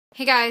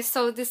Hey guys,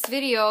 so this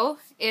video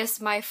is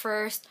my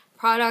first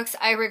products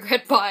I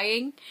regret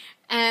buying,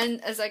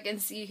 and as I can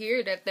see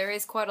here that there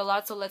is quite a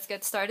lot, so let's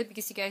get started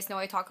because you guys know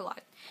I talk a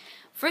lot.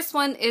 First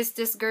one is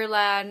this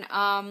Guerlain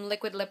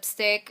liquid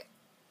lipstick.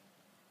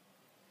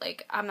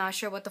 Like, I'm not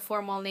sure what the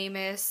formal name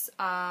is.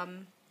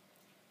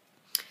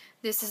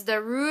 This is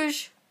the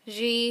Rouge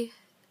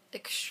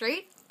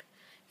Extrait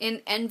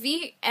in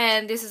Envie,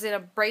 and this is in a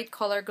bright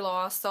color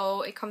gloss,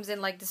 so it comes in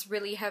like this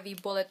really heavy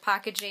bullet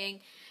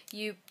packaging.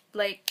 You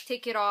like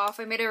take it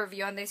off. I made a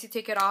review on this. You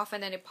take it off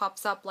and then it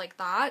pops up like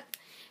that,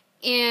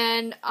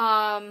 and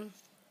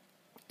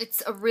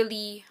it's a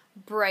really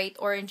bright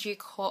orangey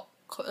coral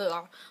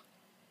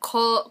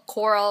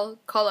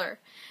color.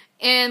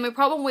 And my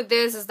problem with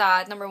this is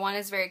that number one,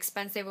 it's very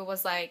expensive. It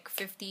was like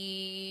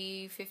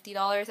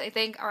 $50 I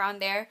think, around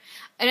there,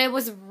 and it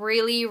was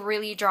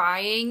really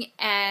drying,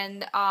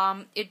 and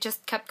it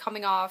just kept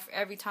coming off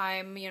every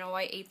time, you know,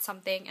 I ate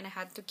something, and I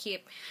had to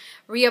keep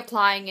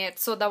reapplying it,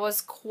 so that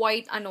was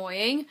quite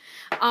annoying.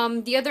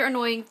 The other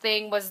annoying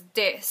thing was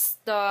this,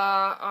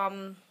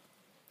 the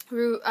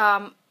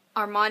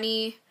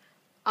Armani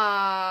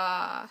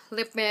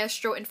lip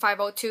Maestro in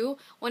 502.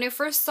 When I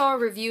first saw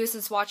reviews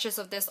and swatches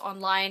of this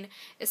online,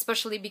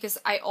 especially because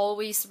I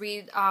always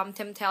read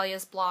Tim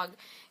Talia's blog,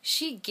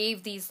 she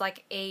gave these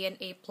like A and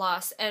A+,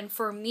 and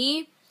for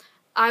me,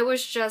 I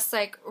was just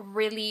like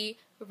really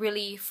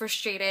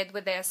frustrated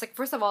with this. Like,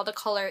 first of all, the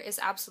color is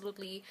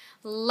absolutely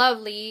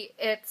lovely.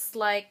 It's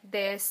like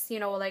this, you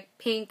know, like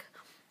pink,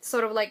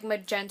 sort of like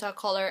magenta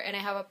color, and I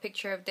have a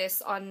picture of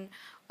this on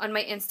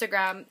my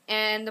Instagram.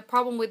 And the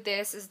problem with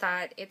this is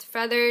that it's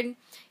feathered,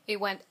 it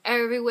went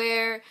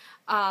everywhere.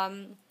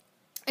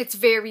 It's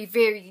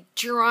very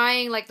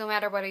drying. Like, no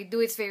matter what I do,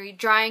 it's very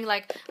drying.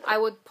 Like, I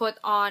would put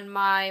on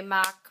my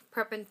MAC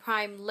Prep and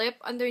Prime lip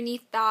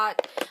underneath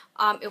that.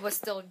 It was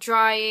still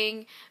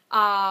drying.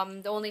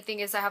 The only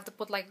thing is I have to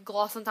put like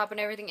gloss on top and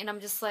everything, and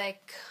I'm just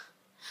like,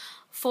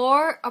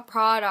 for a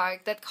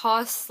product that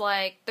costs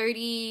like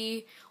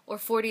 $30 or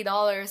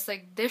 $40,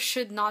 like, this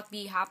should not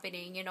be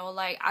happening, you know.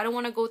 Like, I don't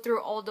want to go through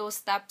all those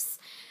steps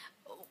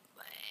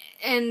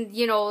and,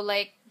 you know,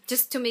 like,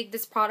 just to make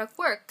this product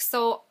work.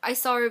 So I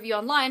saw a review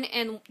online,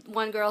 and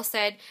one girl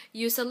said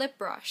use a lip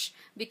brush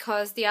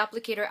because the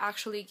applicator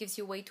actually gives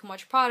you way too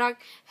much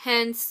product,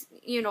 hence,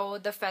 you know,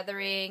 the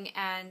feathering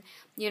and,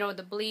 you know,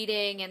 the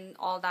bleeding and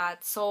all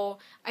that. So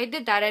I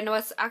did that, and it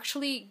was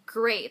actually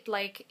great.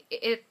 Like,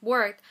 it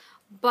worked,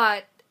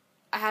 but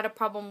I had a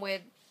problem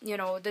with, you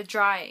know, the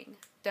drying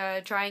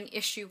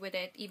issue with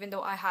it, even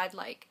though I had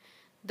like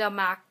the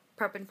MAC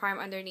Prep and Prime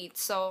underneath.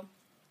 So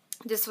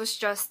this was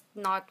just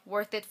not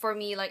worth it for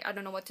me. Like, I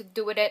don't know what to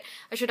do with it.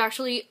 I should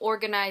actually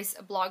organize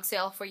a blog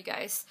sale for you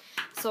guys,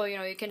 so, you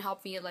know, you can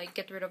help me like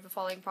get rid of the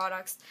following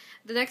products.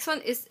 The next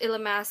one is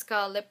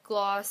Illamasqua lip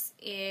gloss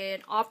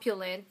in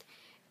Opulent,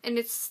 and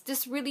it's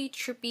this really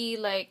trippy,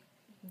 like,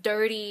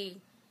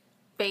 dirty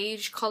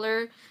beige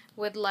color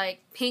with like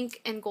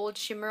pink and gold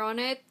shimmer on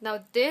it.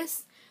 Now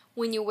this,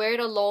 when you wear it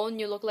alone,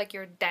 you look like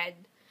you're dead.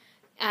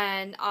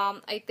 And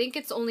I think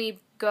it's only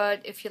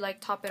good if you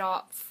like top it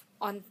off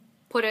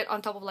put it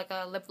on top of like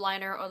a lip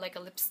liner or like a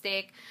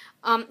lipstick.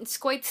 It's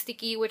quite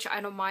sticky, which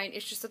I don't mind.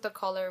 It's just that the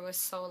color was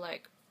so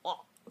like,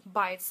 oh,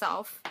 by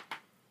itself.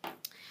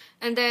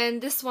 And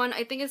then this one,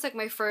 I think it's like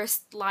my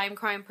first Lime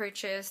Crime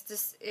purchase.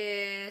 This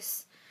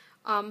is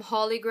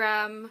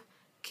Hollygram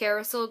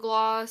Carousel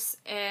gloss,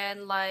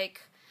 and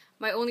like,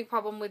 my only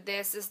problem with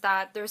this is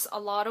that there's a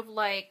lot of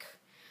like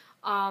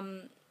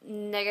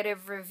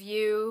negative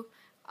review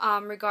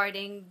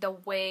regarding the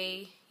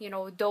way, you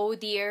know, Doe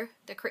Deer,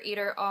 the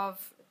creator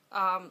of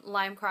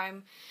Lime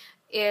Crime,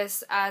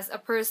 is as a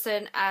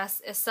person,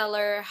 as a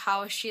seller,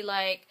 how she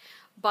like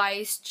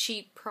buys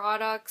cheap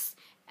products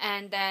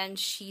and then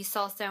she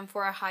sells them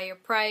for a higher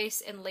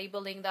price and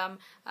labeling them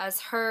as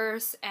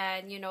hers,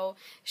 and, you know,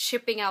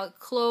 shipping out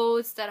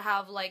clothes that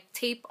have like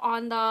tape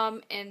on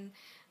them, and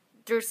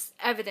there's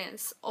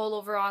evidence all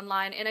over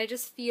online, and I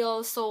just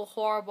feel so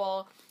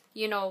horrible,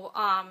 you know,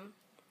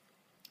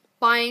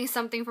 buying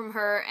something from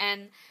her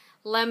and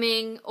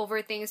lemming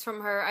over things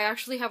from her. I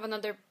actually have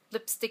another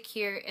lipstick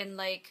here, and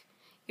like,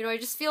 you know, I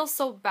just feel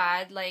so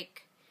bad,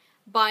 like,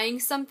 buying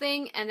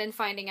something and then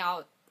finding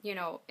out, you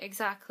know,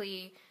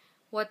 exactly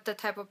what the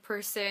type of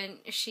person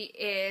she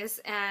is,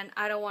 and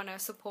I don't want to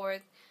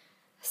support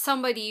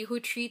somebody who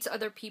treats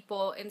other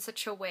people in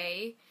such a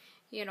way,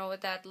 you know,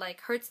 that like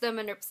hurts them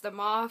and rips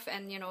them off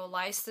and, you know,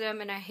 lies to them.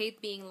 And I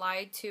hate being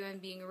lied to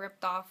and being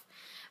ripped off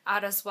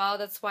at as well.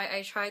 That's why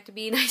I try to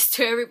be nice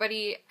to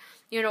everybody,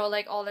 you know,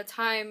 like all the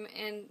time.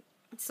 And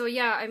so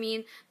yeah, I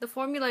mean, the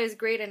formula is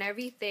great and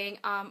everything.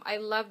 I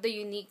love the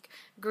unique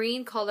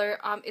green color.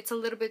 It's a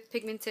little bit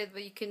pigmented,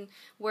 but you can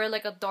wear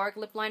like a dark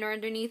lip liner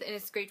underneath, and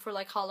it's great for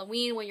like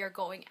Halloween when you're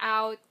going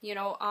out, you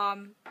know.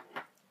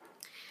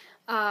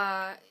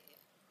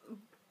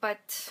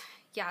 But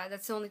yeah,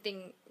 that's the only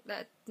thing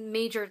that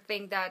major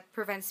thing that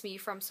prevents me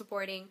from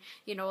supporting,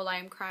 you know,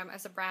 Lime Crime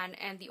as a brand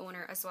and the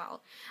owner as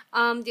well.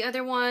 The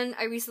other one,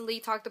 I recently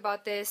talked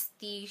about this,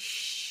 the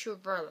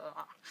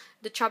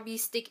Chubby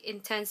Stick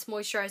Intense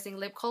Moisturizing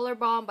Lip Color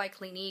Balm by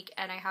Clinique,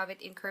 and I have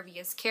it in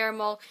Curviest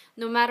Caramel.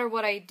 No matter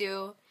what I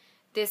do,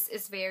 this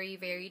is very,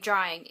 very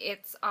drying.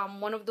 It's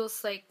one of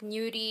those like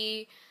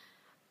nudie,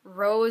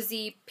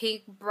 rosy,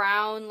 pink,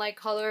 brown like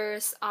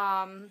colors.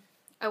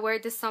 I wear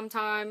this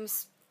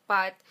sometimes,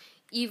 but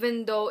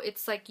even though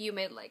it's like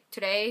humid like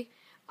today,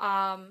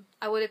 I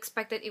would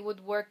expect that it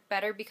would work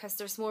better because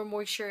there's more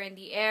moisture in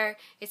the air.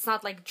 It's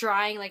not like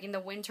drying like in the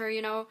winter,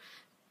 you know,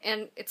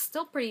 and it's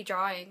still pretty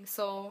drying,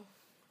 so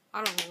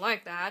I don't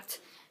like that.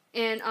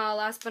 And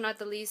last but not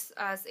the least,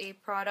 as a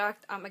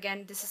product,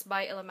 again, this is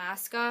by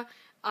Illamasqua.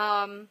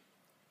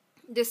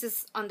 This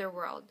is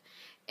Underworld.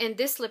 And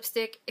this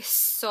lipstick is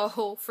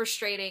so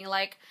frustrating.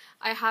 Like,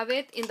 I have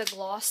it in the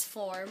gloss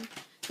form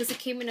because it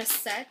came in a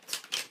set.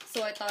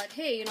 So I thought,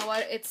 hey, you know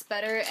what? It's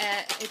better.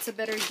 It's a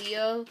better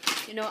deal.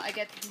 You know, I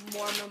get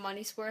more of my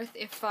money's worth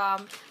if I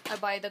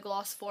buy the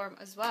gloss form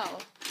as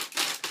well.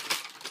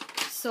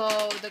 So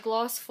the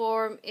gloss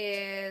form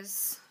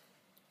is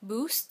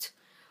Boost,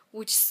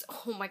 which is,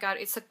 oh my god,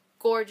 it's a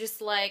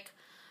gorgeous like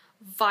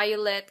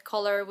violet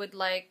color with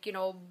like, you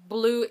know,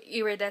 blue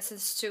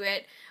iridescence to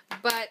it.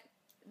 But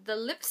the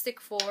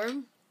lipstick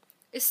form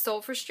is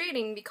so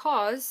frustrating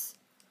because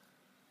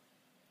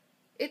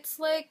it's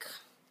like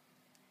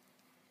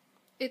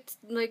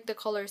the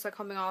colors are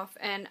coming off,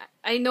 and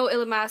I know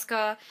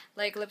Illamasqua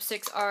like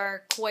lipsticks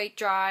are quite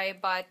dry,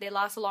 but they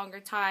last a longer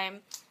time.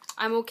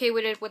 I'm okay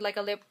with it with like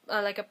a lip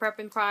like a prep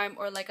and prime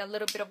or like a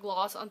little bit of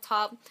gloss on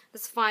top.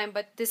 That's fine,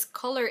 but this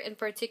color in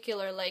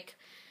particular, like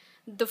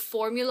the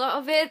formula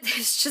of it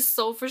is just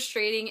so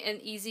frustrating and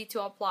easy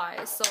to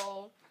apply.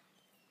 So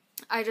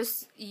I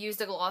just use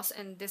the gloss,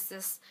 and this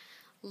is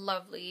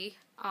lovely.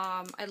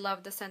 I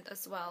love the scent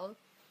as well.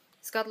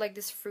 It's got like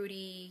this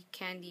fruity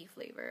candy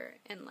flavor,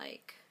 and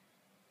like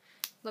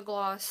the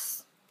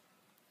gloss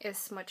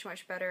is much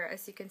better.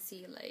 As you can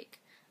see, like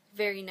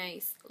very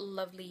nice,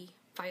 lovely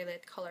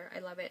violet color. I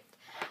love it.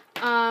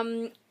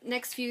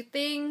 Next few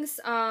things.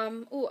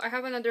 Oh, I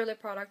have another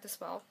lip product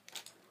as well.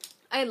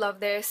 I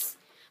love this.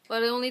 But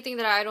the only thing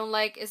that I don't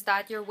like is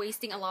that you're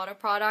wasting a lot of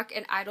product,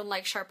 and I don't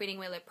like sharpening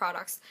my lip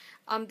products.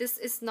 This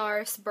is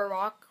NARS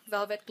Baroque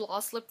Velvet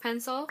Gloss Lip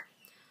Pencil.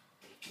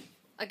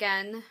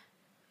 Again,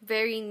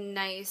 very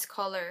nice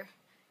color.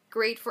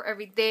 Great for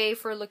every day,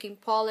 for looking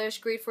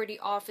polished. Great for the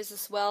office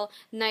as well.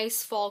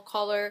 Nice fall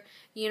color.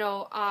 You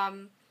know,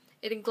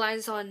 it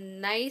glides on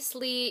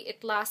nicely.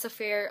 It lasts a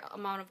fair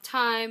amount of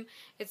time.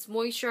 It's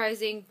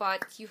moisturizing,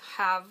 but you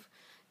have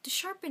to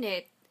sharpen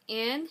it.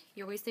 And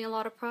you're wasting a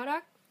lot of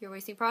product. You're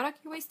wasting product,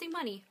 you're wasting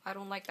money. I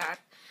don't like that.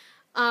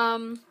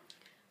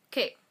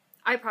 Okay,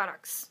 eye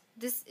products.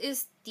 This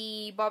is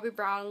the Bobbi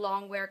Brown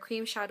Long Wear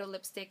Cream Shadow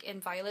Lipstick in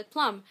Violet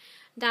Plum.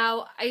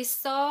 Now, I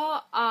saw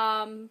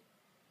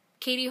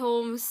Katie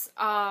Holmes'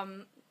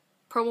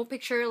 promo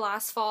picture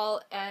last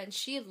fall, and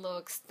she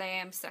looks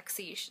damn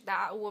sexy.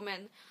 That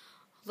woman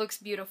looks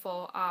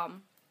beautiful.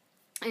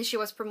 And she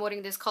was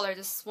promoting this color.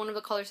 This is one of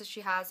the colors that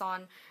she has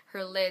on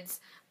her lids.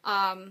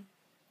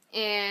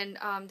 This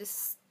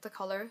is the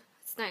color.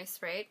 It's nice,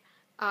 right?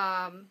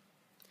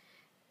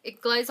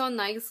 It glides on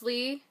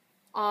nicely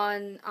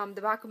on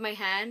the back of my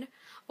hand,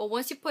 but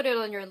once you put it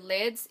on your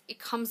lids, it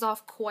comes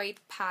off quite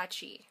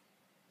patchy.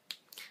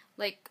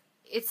 Like,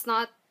 it's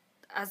not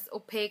as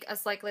opaque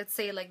as, like, let's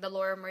say like the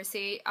Laura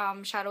Mercier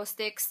shadow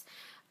sticks,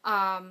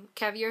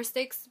 Caviar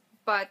sticks,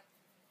 but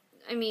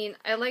I mean,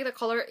 I like the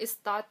color. It's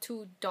not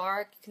too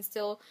dark. You can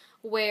still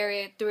wear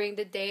it during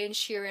the day and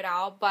sheer it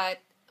out, but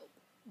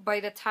by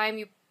the time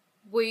you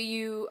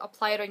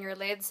apply it on your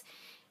lids,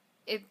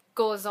 it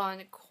goes on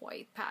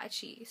quite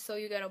patchy. So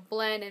you gotta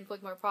blend and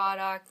put more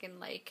product and,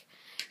 like,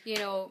 you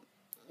know,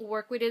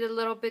 work with it a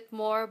little bit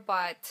more.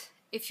 But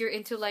if you're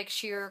into like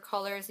sheer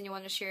colors and you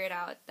want to sheer it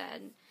out,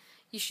 then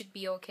you should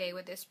be okay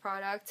with this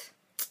product.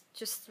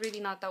 Just really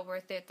not that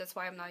worth it. That's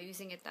why I'm not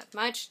using it that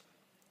much.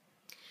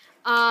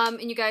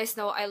 And you guys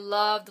know I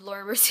love the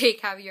Laura Mercier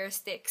Caviar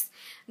sticks.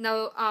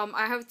 Now,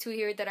 I have two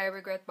here that I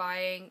regret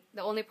buying.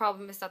 The only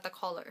problem is that the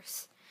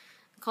colors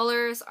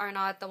are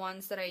not the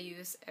ones that I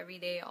use every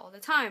day all the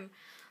time.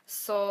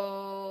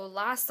 So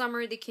last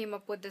summer they came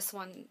up with this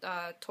one,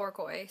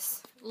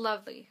 Turquoise.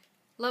 Lovely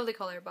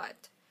color,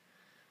 but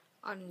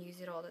I don't use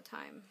it all the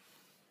time.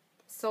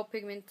 So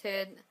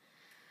pigmented,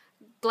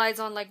 glides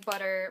on like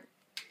butter,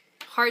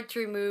 hard to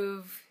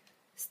remove,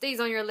 stays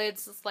on your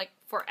lids just like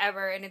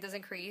forever, and it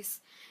doesn't crease.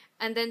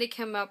 And then they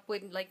came up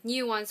with like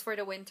new ones for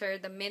the winter,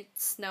 the Mint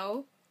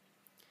Snow.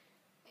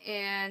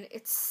 And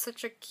it's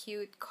such a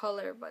cute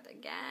color, but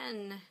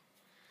again,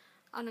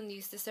 I don't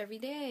use this every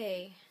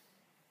day.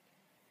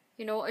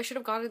 You know, I should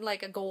have gotten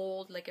like a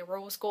gold, like a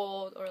rose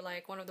gold, or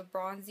like one of the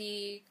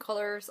bronzy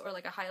colors, or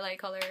like a highlight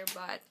color,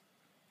 but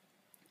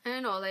I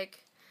don't know,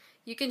 like,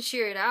 you can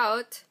sheer it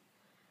out,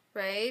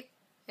 right?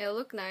 It'll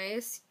look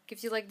nice.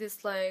 Gives you like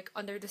this like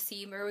under the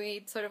sea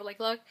mermaid sort of like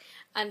look.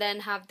 And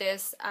then have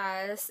this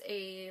as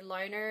a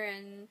liner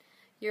and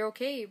you're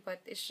okay.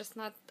 But it's just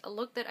not a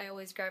look that I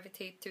always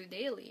gravitate to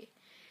daily.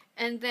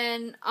 And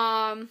then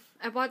I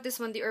bought this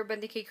one, the Urban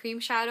Decay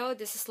Cream Shadow.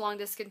 This is long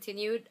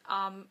discontinued.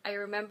 I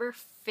remember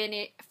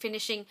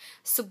finishing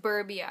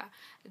Suburbia.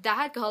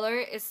 That color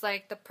is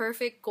like the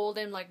perfect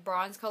golden like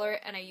bronze color,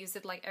 and I use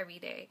it like every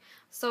day.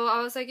 So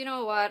I was like, you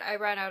know what? I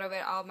ran out of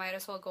it. I might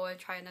as well go and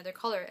try another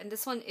color. And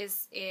this one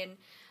is in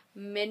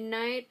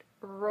Midnight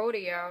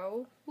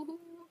Rodeo. Woohoo,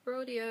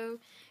 Rodeo.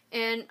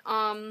 And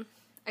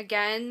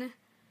again,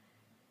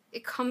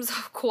 it comes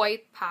off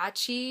quite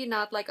patchy,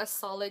 not like a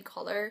solid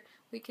color.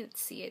 We can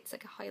see it's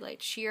like a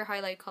highlight, sheer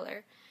highlight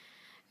color.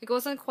 It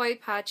goes on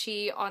quite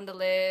patchy on the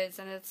lids,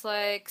 and it's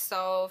like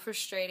so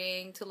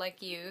frustrating to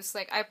like use.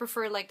 Like I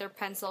prefer like their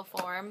pencil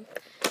form.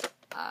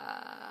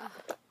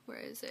 Where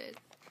is it?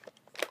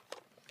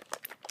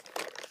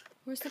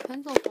 Where's the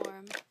pencil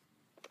form?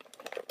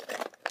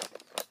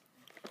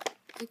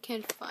 I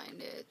can't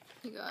find it,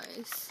 you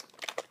guys.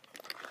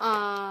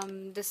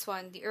 This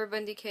one, the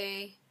Urban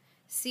Decay.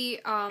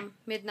 See,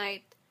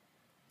 Midnight.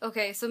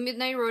 Okay, so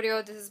Midnight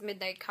Rodeo, this is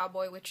Midnight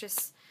Cowboy, which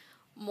is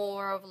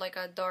more of like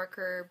a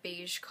darker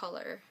beige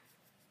color.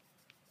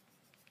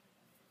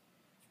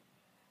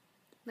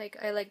 Like,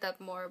 I like that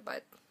more,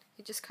 but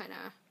it just kind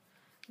of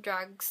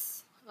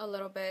drags a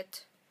little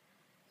bit.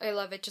 I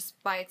love it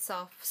just by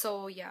itself.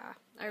 So yeah,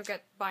 I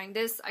regret buying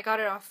this. I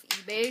got it off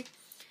eBay.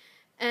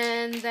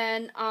 And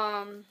then,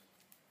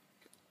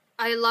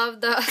 I love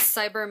the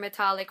Cyber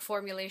Metallic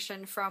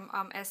formulation from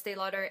Estee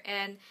Lauder,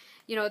 and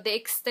you know, they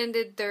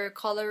extended their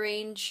color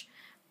range,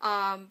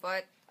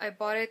 but I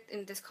bought it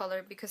in this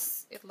color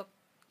because it looked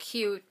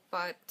cute,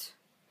 but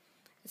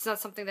it's not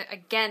something that,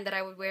 again, that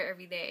I would wear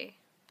every day.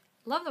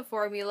 Love the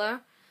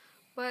formula,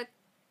 but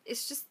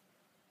it's just,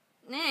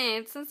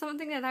 it's not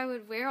something that I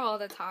would wear all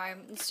the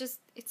time. It's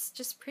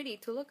just pretty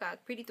to look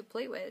at, pretty to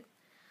play with.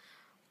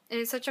 And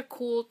it's such a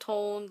cool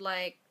toned,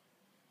 like,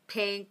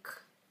 pink,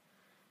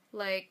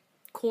 like,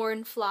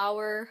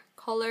 cornflower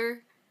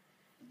color.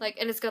 Like,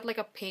 and it's got like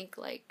a pink,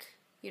 like,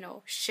 you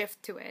know,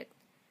 shift to it.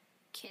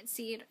 Can't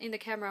see it in the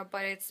camera,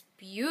 but it's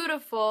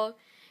beautiful.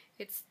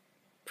 It's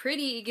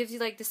pretty. It gives you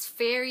like this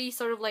fairy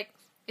sort of like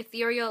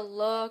ethereal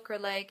look, or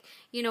like,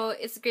 you know,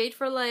 it's great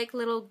for like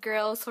little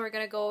girls who are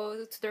gonna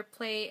go to their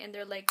play and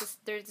they're like this,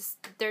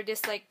 they're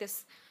just like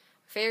this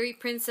fairy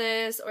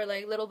princess, or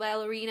like little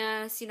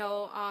ballerinas, you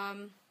know.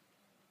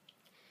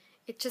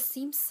 It just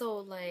seems so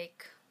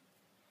like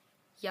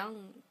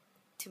young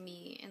to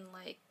me, and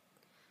like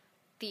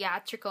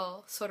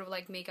theatrical sort of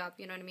like makeup,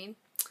 you know what I mean?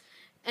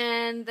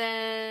 And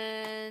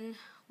then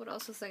what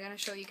else was I gonna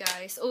show you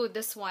guys? Oh,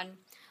 this one,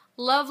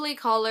 lovely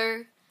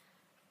color.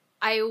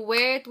 I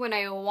wear it when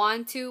I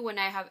want to, when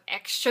I have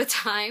extra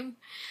time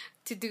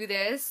to do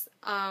this.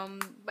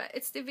 But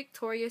it's the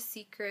Victoria's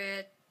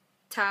Secret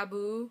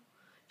Taboo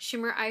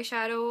shimmer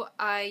eyeshadow.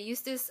 I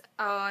used this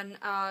on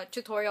a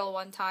tutorial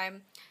one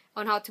time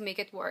on how to make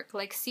it work.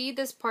 Like, see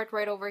this part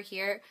right over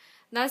here?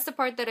 That's the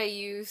part that I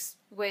use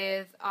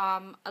with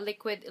a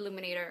liquid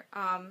illuminator.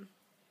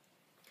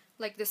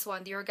 Like this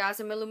one, the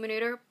Orgasm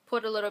Illuminator.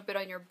 Put a little bit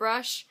on your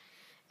brush,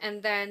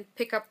 and then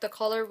pick up the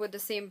color with the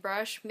same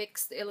brush,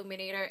 mix the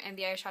illuminator and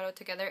the eyeshadow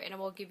together, and it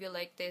will give you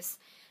like this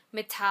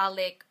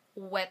metallic,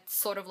 wet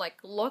sort of like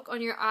look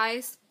on your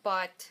eyes.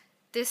 But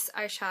this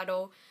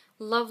eyeshadow,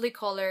 lovely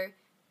color,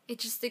 it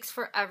just takes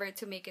forever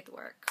to make it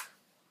work.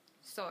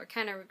 So I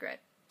kind of regret,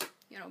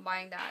 you know,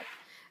 buying that.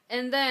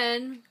 And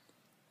then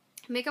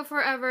Makeup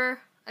Forever,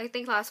 I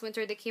think last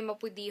winter they came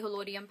up with the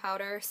Holodiam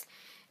powders,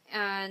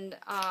 and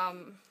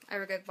I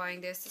regret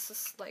buying this. This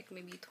is like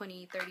maybe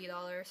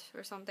 $20-$30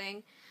 or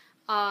something.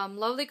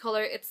 Lovely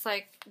color. It's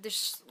like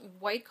this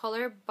white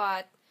color,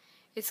 but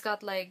it's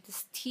got like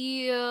this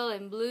teal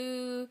and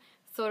blue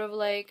sort of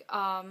like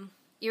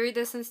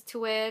iridescence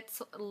to it.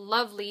 So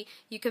lovely.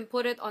 You can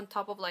put it on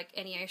top of like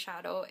any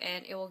eyeshadow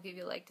and it will give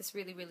you like this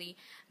really, really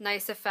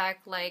nice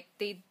effect. Like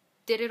they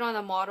did it on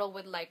a model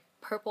with like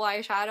purple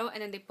eyeshadow,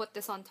 and then they put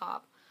this on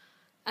top,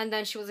 and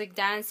then she was like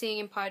dancing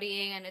and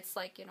partying, and it's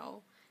like, you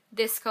know,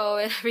 disco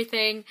and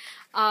everything.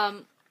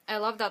 I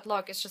love that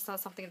look. It's just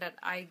not something that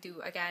I do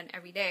again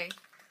every day.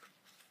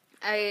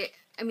 I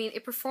mean,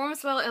 it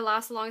performs well, it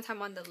lasts a long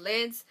time on the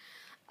lids,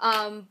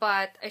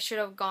 but I should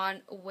have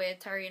gone with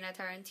Tarina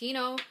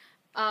Tarantino.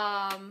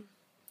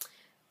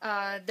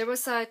 There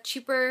was a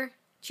cheaper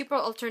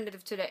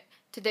alternative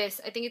to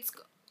this. I think it's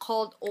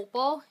called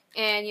Opal,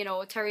 and you know,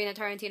 Tarina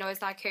Tarantino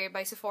is not carried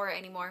by Sephora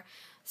anymore,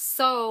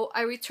 so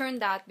I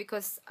returned that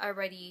because I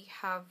already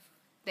have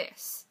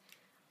this.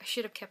 I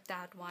should have kept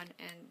that one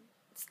and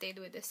stayed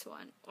with this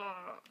one.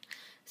 Ugh.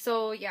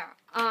 So yeah,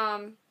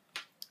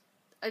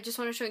 I just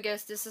want to show you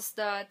guys, this is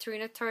the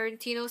Tarina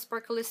Tarantino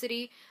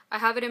Sparklicity. I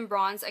have it in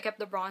bronze. I kept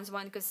the bronze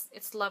one because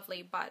it's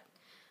lovely, but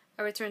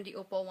I returned the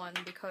Opal one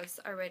because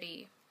I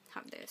already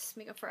have this.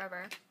 Makeup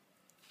Forever.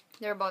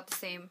 They're about the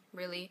same,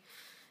 really.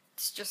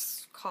 It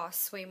just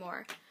costs way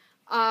more.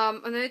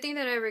 Another thing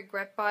that I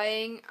regret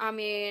buying, I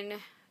mean,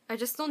 I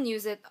just don't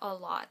use it a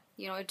lot.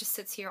 You know, it just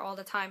sits here all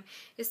the time.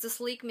 It's the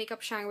Sleek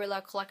Makeup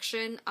Shangri-La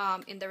collection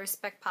in the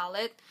Respect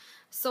palette.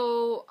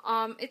 So,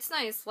 it's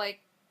nice.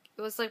 Like,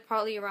 it was like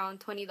probably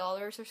around $20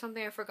 or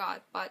something, I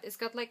forgot. But it's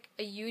got like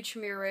a huge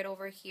mirror right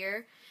over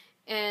here.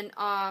 And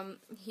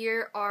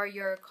here are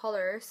your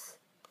colors.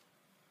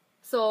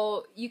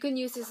 So you can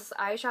use this as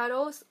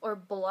eyeshadows or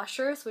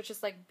blushers, which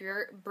is like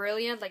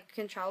brilliant, like you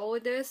can travel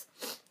with this.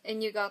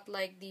 And you got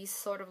like these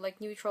sort of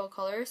like neutral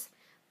colors.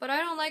 But I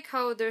don't like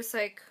how there's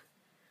like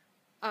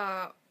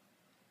an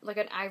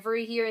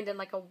ivory here and then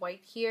like a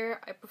white here.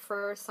 I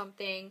prefer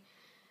something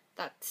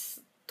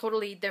that's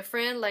totally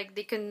different. Like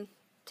they can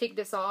take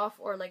this off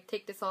or like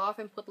take this off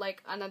and put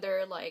like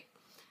another like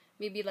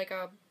maybe like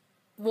a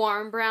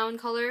warm brown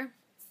color.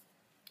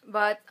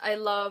 But I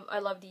love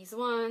these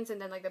ones, and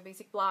then like the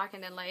basic black,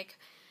 and then like,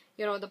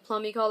 you know, the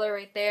plummy color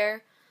right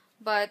there.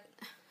 But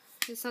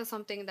it's not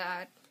something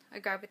that I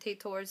gravitate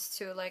towards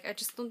to. Like, I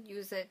just don't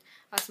use it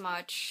as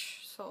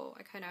much, so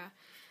I kind of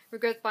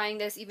regret buying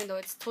this even though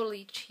it's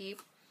totally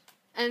cheap.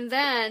 And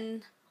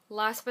then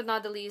last but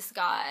not the least,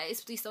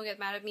 guys, please don't get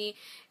mad at me,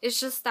 it's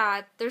just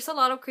that there's a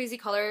lot of crazy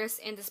colors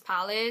in this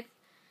palette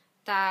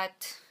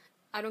that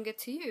I don't get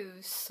to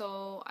use.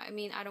 So I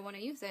mean, I don't want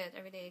to use it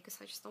every day because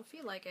I just don't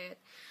feel like it.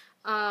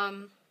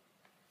 The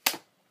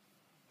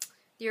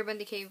Urban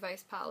Decay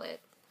Vice palette,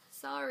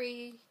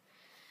 sorry.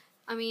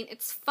 I mean,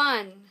 it's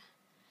fun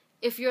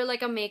if you're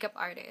like a makeup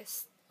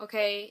artist,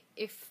 okay?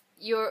 If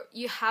you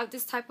have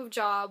this type of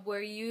job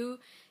where you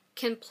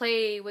can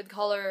play with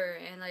color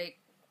and like,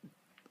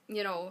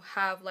 you know,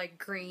 have like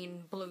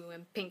green, blue,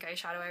 and pink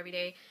eyeshadow every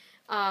day.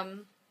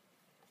 And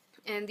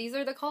these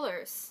are the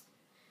colors.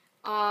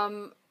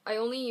 I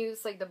only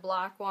use like the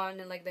black one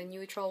and like the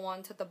neutral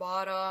ones at the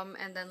bottom,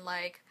 and then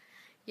like,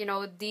 you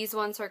know, these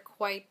ones are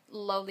quite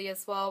lovely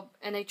as well.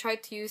 And I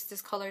tried to use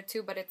this color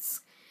too, but it's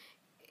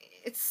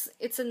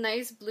a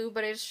nice blue,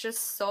 but it's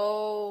just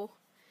so,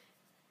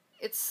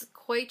 it's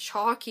quite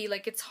chalky.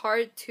 Like, it's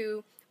hard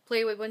to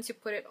play with once you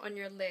put it on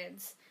your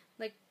lids.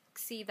 Like,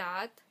 see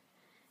that?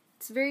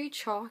 It's very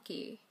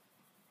chalky.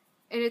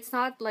 And it's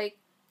not like,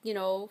 you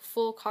know,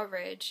 full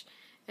coverage.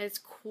 And it's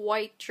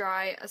quite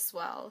dry as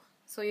well.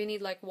 So you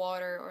need like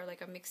water or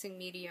like a mixing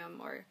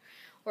medium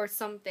or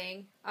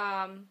something.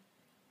 I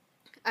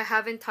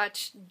haven't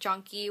touched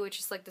Junkie, which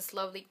is like this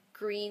lovely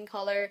green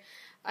color.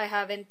 I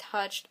haven't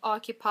touched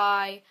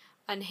Occupy,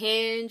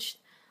 Unhinged,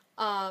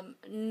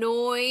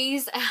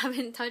 Noise, I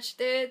haven't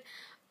touched it.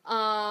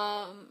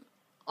 Armor,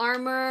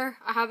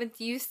 I haven't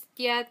used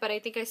yet, but I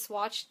think I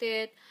swatched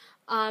it.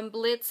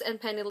 Blitz and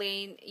Penny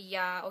Lane,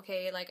 yeah,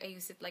 okay, like I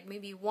used it like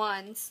maybe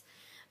once.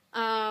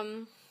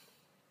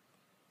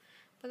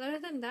 But other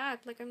than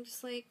that, like, I'm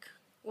just like,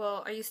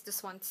 well, I used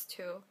this once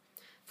too.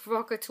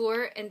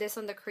 Provocateur, and this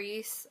on the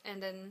crease,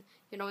 and then,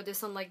 you know,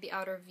 this on like the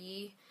outer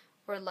V,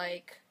 or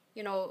like,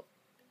 you know,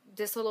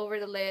 this all over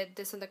the lid,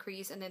 this on the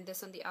crease, and then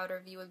this on the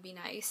outer V would be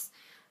nice.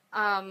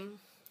 I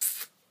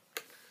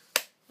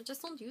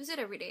just don't use it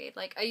every day.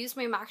 Like, I use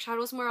my MAC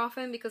shadows more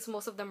often because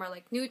most of them are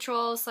like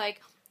neutrals. Like,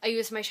 I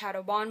use my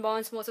shadow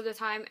bonbons most of the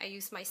time. I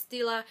use my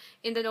Stila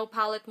in the No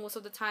palette most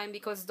of the time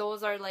because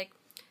those are like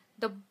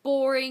the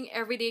boring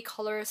everyday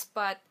colors,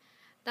 but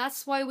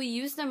that's why we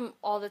use them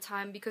all the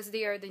time, because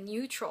they are the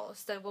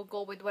neutrals that will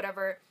go with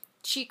whatever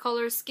cheek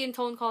color, skin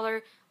tone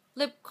color,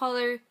 lip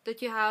color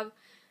that you have,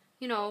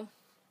 you know.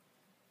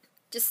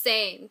 Just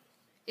saying,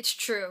 it's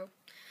true.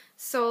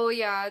 So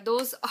yeah,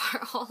 those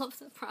are all of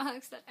the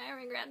products that I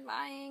regret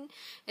buying,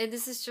 and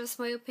this is just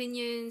my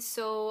opinion.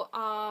 So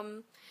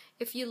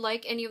if you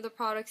like any of the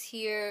products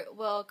here,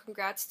 well,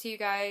 congrats to you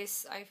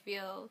guys. I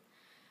feel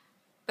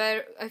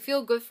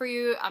good for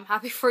you. I'm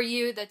happy for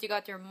you that you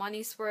got your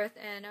money's worth.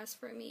 And as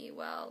for me,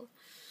 well,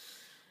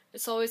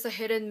 it's always a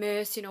hit and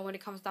miss, you know, when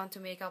it comes down to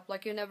makeup.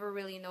 Like, you never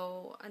really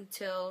know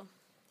until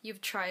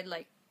you've tried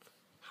like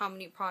how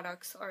many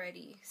products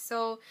already.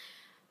 So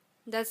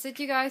that's it,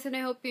 you guys, and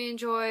I hope you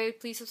enjoyed.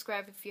 Please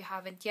subscribe if you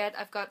haven't yet.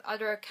 I've got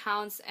other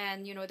accounts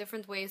and, you know,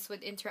 different ways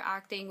with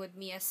interacting with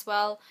me as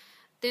well.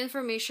 The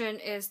information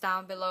is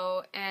down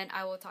below, and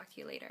I will talk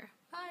to you later.